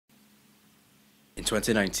In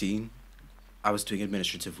 2019, I was doing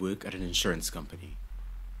administrative work at an insurance company.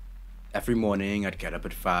 Every morning, I'd get up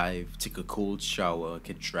at 5, take a cold shower,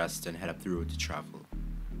 get dressed, and head up the road to travel.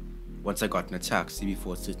 Once I got in a taxi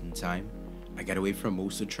before a certain time, I get away from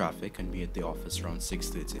most of the traffic and be at the office around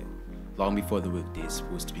 6:30, long before the workday is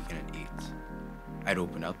supposed to begin at 8. I'd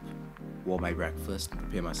open up, warm my breakfast, and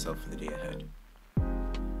prepare myself for the day ahead.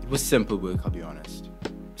 It was simple work, I'll be honest.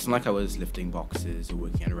 It's not like I was lifting boxes or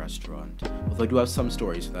working at a restaurant, although I do have some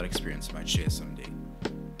stories from that experience I might share someday.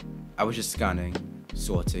 I was just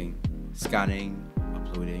sorting, scanning,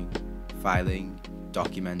 uploading, filing,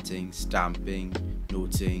 documenting, stamping,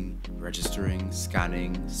 noting, registering,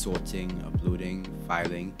 scanning, sorting, uploading,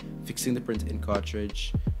 filing, fixing the print in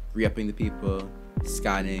cartridge, re-upping the paper,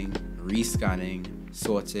 scanning, rescanning,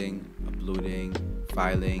 sorting, uploading,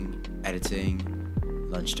 filing, editing,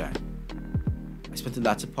 lunchtime. I spent the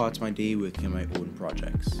latter part of my day working on my own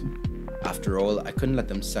projects. After all, I couldn't let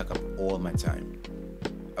them suck up all my time.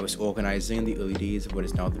 I was organizing in the early days of what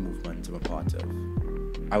is now the movement I'm a part of.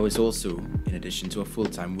 I was also, in addition to a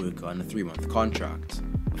full-time worker on a 3-month contract,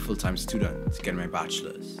 a full-time student getting my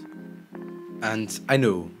bachelor's. And I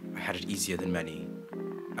know I had it easier than many.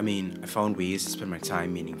 I found ways to spend my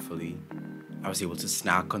time meaningfully. I was able to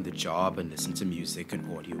snack on the job and listen to music and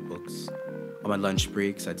audiobooks. On my lunch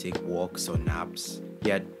breaks, I'd take walks or naps.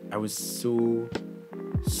 Yet, I was so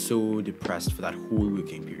depressed for that whole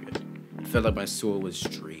working period. It felt like my soul was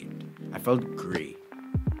drained. I felt grey.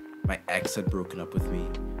 My ex had broken up with me.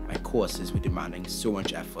 My courses were demanding so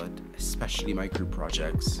much effort, especially my group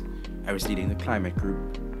projects. I was leading the climate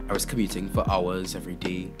group. I was commuting for hours every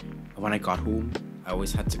day. And when I got home, I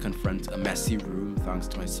always had to confront a messy room thanks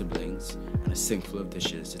to my siblings and a sink full of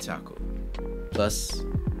dishes to tackle. Plus,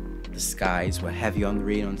 the skies were heavy on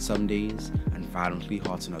rain on some days and violently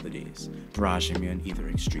hot on other days, barraging me on either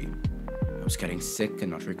extreme. I was getting sick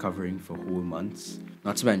and not recovering for whole months,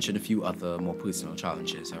 not to mention a few other more personal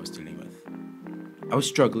challenges I was dealing with. I was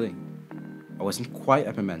struggling. I wasn't quite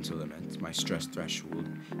at my mental limit, my stress threshold,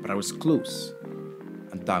 but I was close.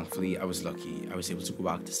 And thankfully, I was lucky. I was able to go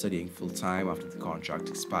back to studying full-time after the contract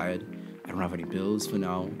expired. I don't have any bills for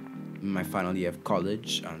now. I'm in my final year of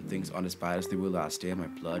college, and things aren't as bad as they were last year. My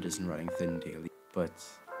blood isn't running thin daily. But,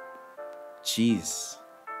 geez,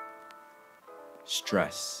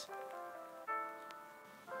 stress.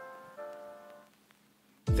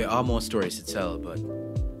 There are more stories to tell, but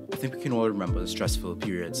I think we can all remember the stressful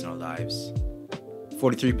periods in our lives.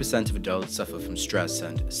 43% of adults suffer from stress,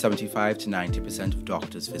 and 75 to 90% of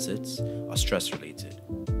doctors' visits are stress-related.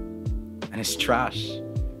 And it's trash.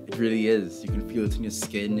 It really is. You can feel it in your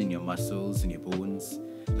skin, in your muscles, in your bones.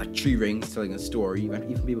 Like 3 rings telling a story, you might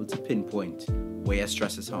even be able to pinpoint where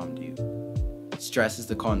stress has harmed you. Stress is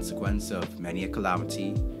the consequence of many a calamity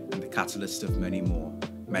and the catalyst of many more,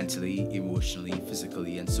 mentally, emotionally,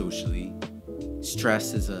 physically, and socially.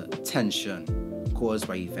 Stress is a tension caused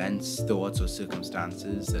by events, thoughts, or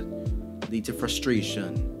circumstances that lead to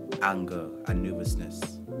frustration, anger, and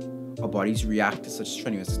nervousness. Our bodies react to such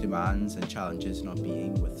strenuous demands and challenges in our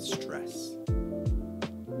being with stress.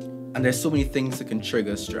 And there's so many things that can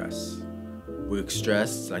trigger stress. Work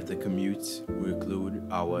stress, like the commute, workload,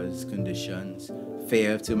 hours, conditions,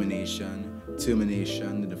 fear of termination,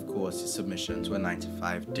 and of course, your submission to a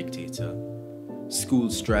 9-to-5 dictator. School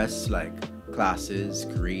stress, like classes,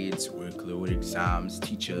 grades, workload, exams,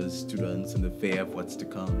 teachers, students, and the fear of what's to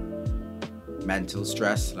come. Mental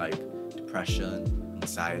stress, like depression,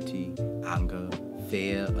 anxiety, anger,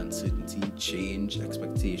 fear, uncertainty, change,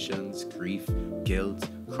 expectations, grief, guilt,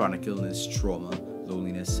 chronic illness, trauma,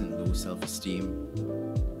 loneliness, and low self-esteem.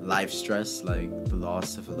 Life stress, like the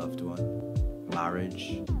loss of a loved one.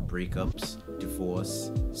 Marriage, breakups,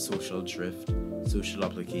 divorce, social drift, social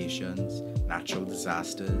obligations, natural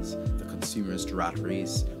disasters, the consumerist rat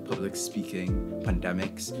race, public speaking,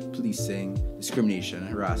 pandemics, policing, discrimination and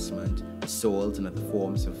harassment, assault and other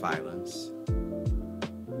forms of violence.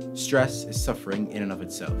 Stress is suffering in and of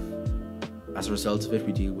itself. As a result of it,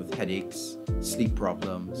 we deal with headaches, sleep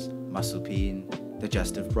problems, muscle pain,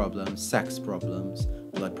 digestive problems, sex problems,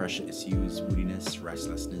 blood pressure issues, moodiness,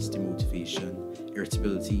 restlessness, demotivation,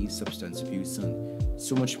 irritability, substance abuse, and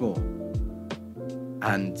so much more.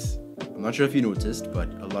 And I'm not sure if you noticed, but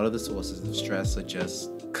a lot of the sources of stress are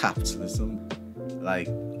just capitalism, like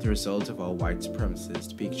the result of our white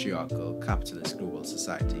supremacist, patriarchal, capitalist global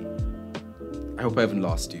society. I hope I haven't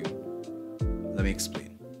lost you. Let me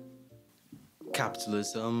explain.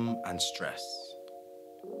 Capitalism and stress.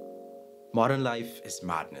 Modern life is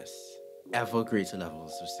madness, ever greater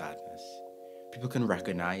levels of sadness. People can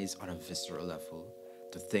recognize on a visceral level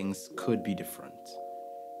that things could be different.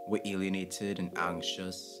 We're alienated and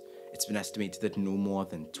anxious. It's been estimated that no more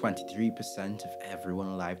than 23% of everyone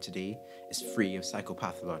alive today is free of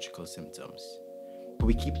psychopathological symptoms. But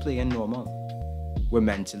we keep playing normal. We're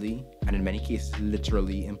mentally, and in many cases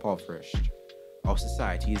literally, impoverished. Our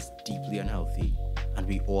society is deeply unhealthy, and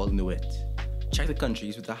we all know it. Check the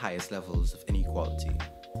countries with the highest levels of inequality.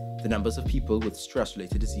 The numbers of people with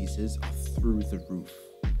stress-related diseases are through the roof.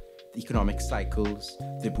 The economic cycles,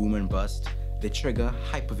 they boom and bust, they trigger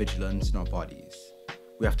hypervigilance in our bodies.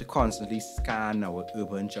 We have to constantly scan our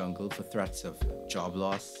urban jungle for threats of job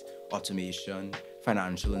loss, automation,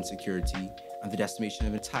 financial insecurity, and the decimation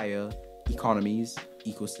of entire economies,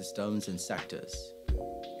 ecosystems, and sectors.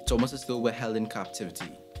 It's almost as though we're held in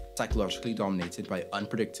captivity, psychologically dominated by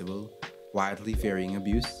unpredictable, widely varying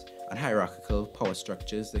abuse and hierarchical power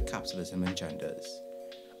structures that capitalism engenders.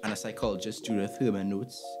 And as psychologist Judith Herman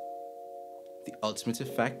notes, the ultimate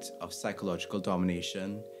effect of psychological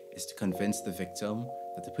domination is to convince the victim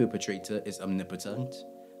that the perpetrator is omnipotent,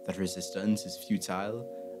 that resistance is futile,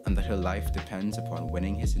 and that her life depends upon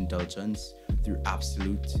winning his indulgence through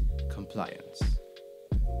absolute compliance.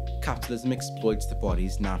 Capitalism exploits the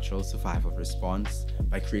body's natural survival response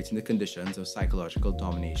by creating the conditions of psychological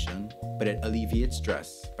domination, but it alleviates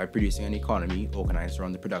stress by producing an economy organized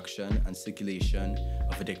around the production and circulation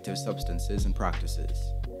of addictive substances and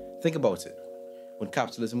practices. Think about it. When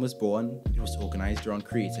capitalism was born, it was organized around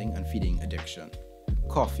creating and feeding addiction.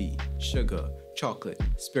 Coffee, sugar, chocolate,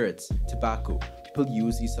 spirits, tobacco. People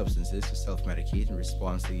use these substances to self-medicate in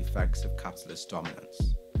response to the effects of capitalist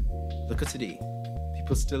dominance. Look at today.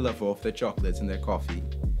 People still love off their chocolates and their coffee.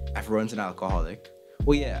 Everyone's an alcoholic.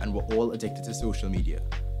 Oh yeah, and we're all addicted to social media.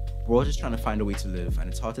 We're all just trying to find a way to live, and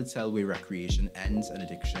it's hard to tell where recreation ends and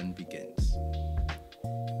addiction begins.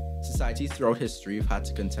 Societies throughout history have had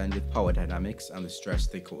to contend with power dynamics and the stress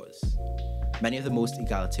they cause. Many of the most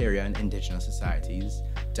egalitarian indigenous societies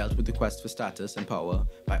dealt with the quest for status and power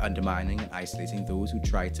by undermining and isolating those who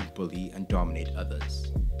try to bully and dominate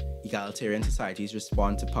others. Egalitarian societies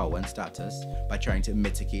respond to power and status by trying to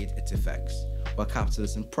mitigate its effects, while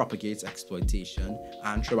capitalism propagates exploitation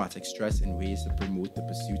and traumatic stress in ways that promote the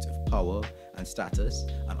pursuit of power and status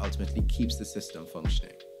and ultimately keeps the system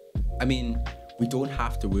functioning. I mean, we don't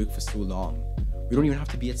have to work for so long. We don't even have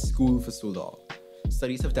to be at school for so long.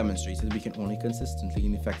 Studies have demonstrated that we can only consistently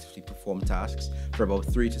and effectively perform tasks for about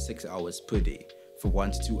 3 to 6 hours per day, for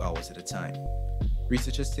 1 to 2 hours at a time.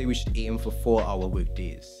 Researchers say we should aim for 4-hour work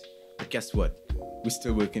days. But guess what? We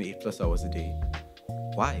still work in 8+ hours a day.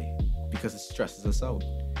 Why? Because it stresses us out.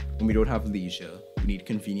 When we don't have leisure, we need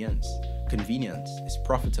convenience. Convenience is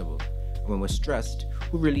profitable. And when we're stressed,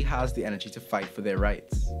 who really has the energy to fight for their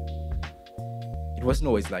rights? It wasn't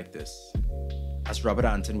always like this. As Robert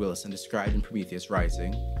Anton Wilson described in Prometheus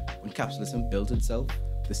Rising, when capitalism built itself,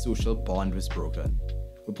 the social bond was broken.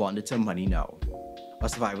 We're bonded to money now. Our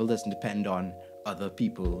survival doesn't depend on other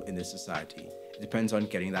people in this society. It depends on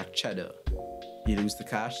getting that cheddar. You lose the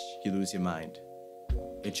cash, you lose your mind.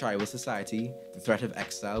 In tribal society, the threat of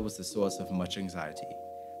exile was the source of much anxiety.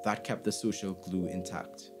 That kept the social glue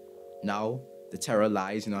intact. Now, the terror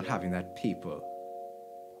lies in not having that paper.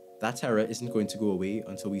 That terror isn't going to go away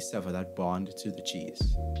until we sever that bond to the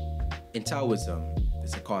cheese. In Taoism,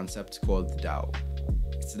 there's a concept called the Tao.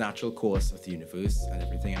 It's the natural course of the universe and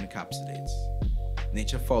everything it encapsulates.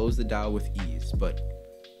 Nature follows the Tao with ease, but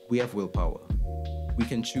we have willpower. We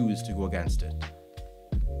can choose to go against it.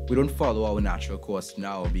 We don't follow our natural course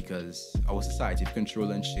now because our society of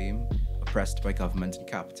control and shame, oppressed by government and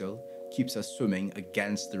capital, keeps us swimming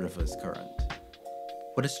against the river's current.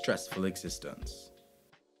 What a stressful existence.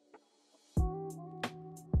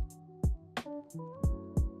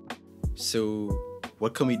 So,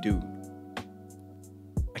 what can we do?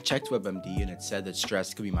 I checked WebMD and it said that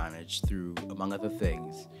stress can be managed through, among other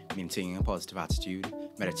things, maintaining a positive attitude,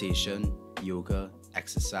 meditation, yoga,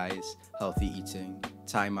 exercise, healthy eating,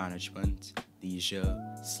 time management, leisure,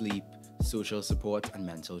 sleep, social support, and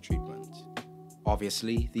mental treatment.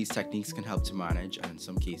 Obviously, these techniques can help to manage and in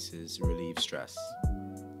some cases relieve stress.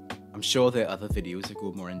 I'm sure there are other videos that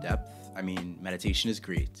go more in depth. I mean, meditation is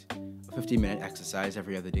great. A 15-minute exercise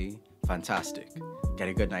every other day, fantastic. Get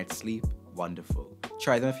a good night's sleep, wonderful.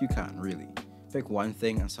 Try them if you can, really. Pick one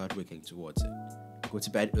thing and start working towards it. Go to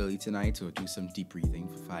bed early tonight or do some deep breathing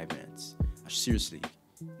for 5 minutes. Seriously,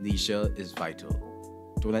 leisure is vital.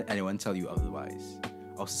 Don't let anyone tell you otherwise.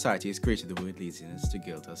 Our society has created the word laziness to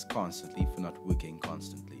guilt us constantly for not working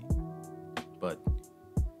constantly. But,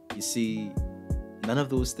 you see, none of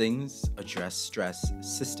those things address stress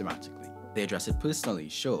systematically. They address it personally,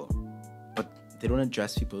 sure, but they don't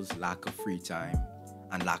address people's lack of free time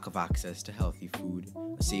and lack of access to healthy food,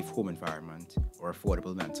 a safe home environment, or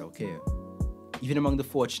affordable mental care. Even among the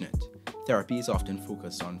fortunate, therapy is often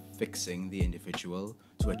focused on fixing the individual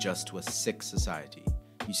to adjust to a sick society,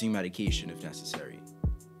 using medication if necessary.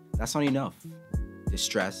 That's not enough.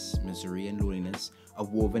 Distress, misery, and loneliness are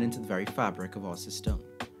woven into the very fabric of our system.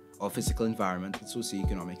 Our physical environment and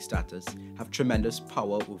socioeconomic status have tremendous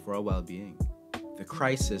power over our well-being. The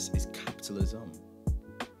crisis is capitalism.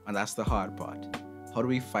 And that's the hard part. How do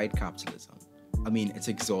we fight capitalism? I mean, it's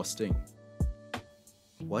exhausting.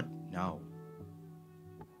 What now?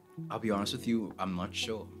 I'll be honest with you, I'm not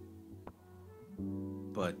sure.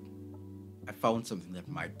 But I found something that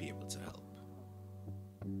might be able to help.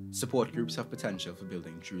 Support groups have potential for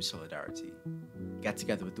building true solidarity. Get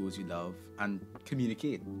together with those you love and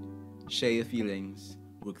communicate. Share your feelings,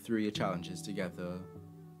 work through your challenges together.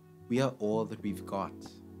 We are all that we've got.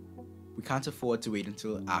 We can't afford to wait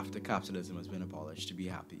until after capitalism has been abolished to be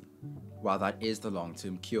happy. While that is the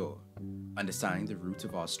long-term cure, understanding the root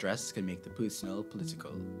of our stress can make the personal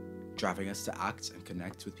political, driving us to act and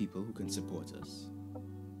connect with people who can support us.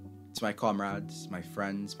 To my comrades, my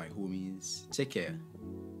friends, my homies, take care.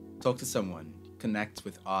 Talk to someone, connect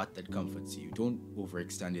with art that comforts you, don't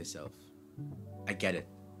overextend yourself. I get it.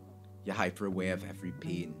 You're hyper aware of every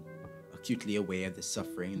pain, acutely aware of the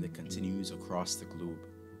suffering that continues across the globe.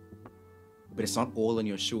 But it's not all on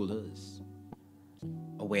your shoulders.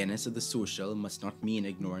 Awareness of the social must not mean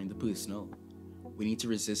ignoring the personal. We need to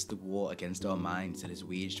resist the war against our minds that is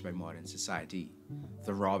waged by modern society,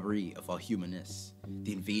 the robbery of our humanness,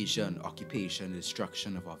 the invasion, occupation, and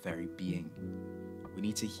destruction of our very being. We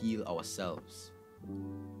need to heal ourselves.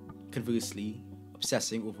 Conversely,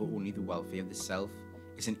 obsessing over only the welfare of the self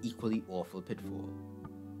is an equally awful pitfall.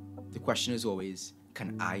 The question is always,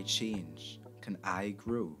 can I change? Can I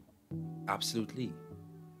grow? Absolutely.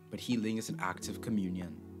 But healing is an act of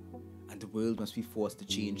communion, and the world must be forced to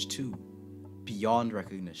change too, beyond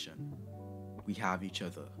recognition. We have each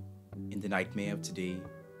other. In the nightmare of today,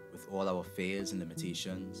 with all our fears and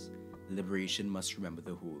limitations, liberation must remember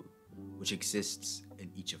the whole, which exists in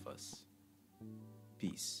each of us.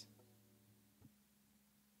 Peace.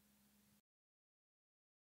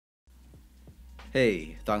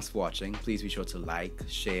 Hey, thanks for watching. Please be sure to like,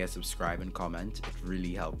 share, subscribe, and comment. It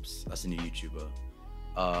really helps as a new YouTuber.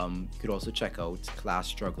 You could also check out Class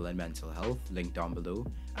Struggle and Mental Health, link down below,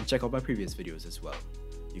 and check out my previous videos as well.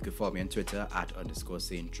 You could follow me on Twitter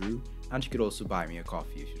 @_SaintDrew, and you could also buy me a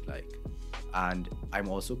coffee if you'd like. And I'm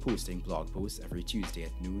also posting blog posts every Tuesday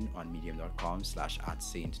at noon on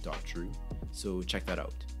medium.com/@saint.drew, so check that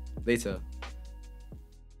out. Later.